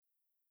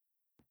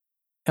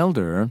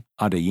Elder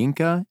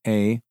Adeyinka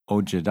A.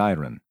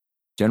 Ojediran,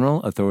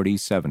 General Authority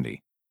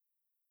 70.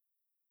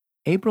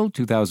 April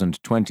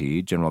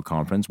 2020 General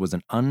Conference was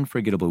an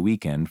unforgettable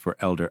weekend for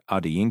Elder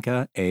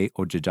Adeyinka A.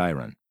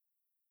 Ojediran.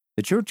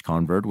 The church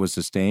convert was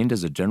sustained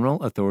as a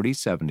General Authority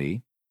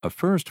 70, a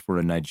first for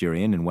a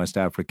Nigerian and West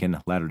African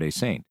Latter-day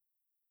Saint.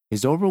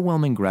 His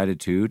overwhelming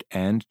gratitude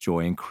and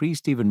joy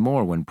increased even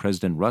more when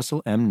President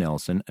Russell M.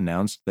 Nelson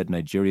announced that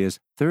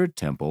Nigeria's third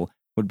temple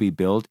would be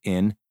built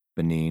in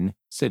Benin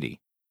City.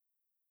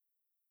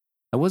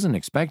 "I wasn't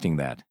expecting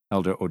that,"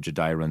 Elder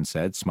Ojediran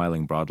said,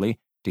 smiling broadly.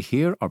 "To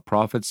hear our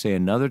prophet say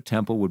another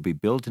temple would be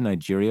built in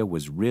Nigeria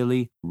was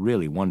really,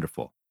 really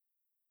wonderful.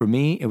 For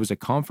me, it was a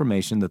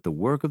confirmation that the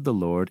work of the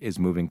Lord is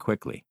moving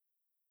quickly.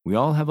 We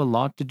all have a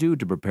lot to do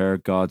to prepare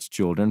God's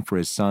children for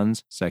His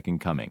Son's second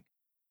coming."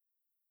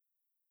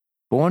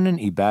 Born in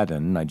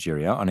Ibadan,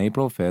 Nigeria on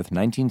April 5,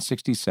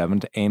 1967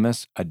 to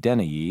Amos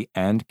Adeniyi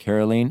and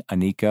Caroline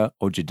Anika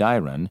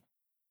Ojediran,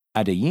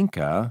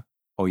 Adeyinka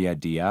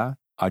Oyadiya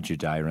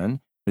Ojediran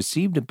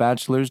received a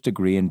bachelor's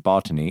degree in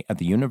botany at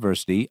the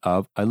University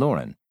of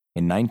Ilorin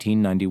in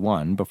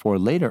 1991 before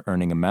later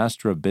earning a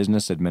Master of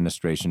Business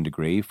Administration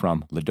degree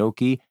from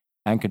Ladoke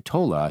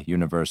Akintola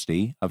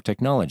University of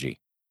Technology.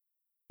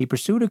 He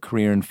pursued a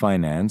career in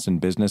finance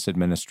and business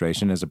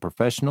administration as a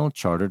professional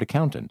chartered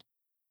accountant.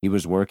 He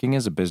was working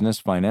as a business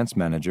finance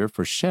manager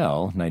for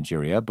Shell,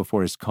 Nigeria,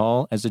 before his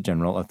call as a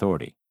general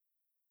authority.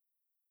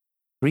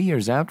 3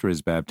 years after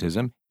his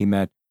baptism, he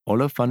met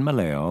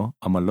Olafunmaleo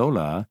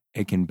Amalola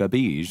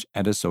Ekinbabij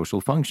at a social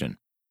function.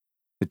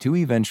 The two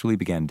eventually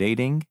began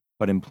dating,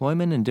 but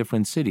employment in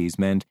different cities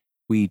meant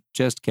we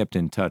just kept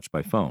in touch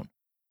by phone.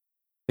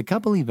 The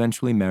couple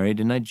eventually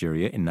married in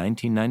Nigeria in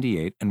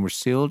 1998 and were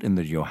sealed in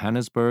the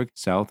Johannesburg,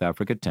 South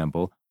Africa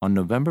temple on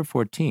November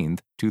 14,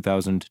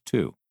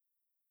 2002.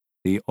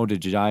 The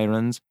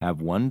Ojedirans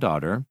have one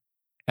daughter.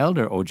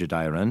 Elder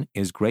Ojediran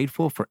is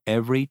grateful for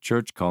every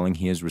church calling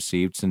he has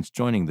received since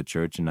joining the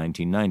church in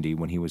 1990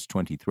 when he was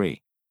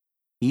 23.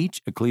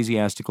 Each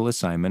ecclesiastical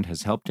assignment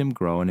has helped him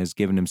grow and has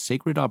given him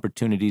sacred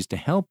opportunities to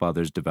help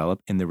others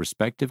develop in their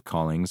respective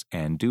callings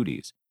and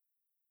duties.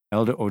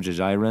 Elder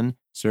Ojediran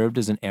served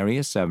as an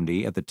Area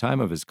 70 at the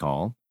time of his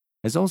call,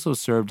 has also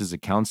served as a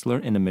counselor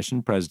in a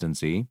mission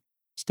presidency,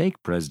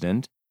 stake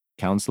president,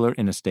 counselor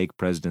in a stake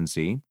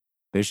presidency,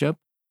 bishop,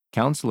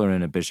 counselor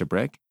in a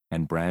bishopric,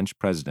 and branch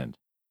president.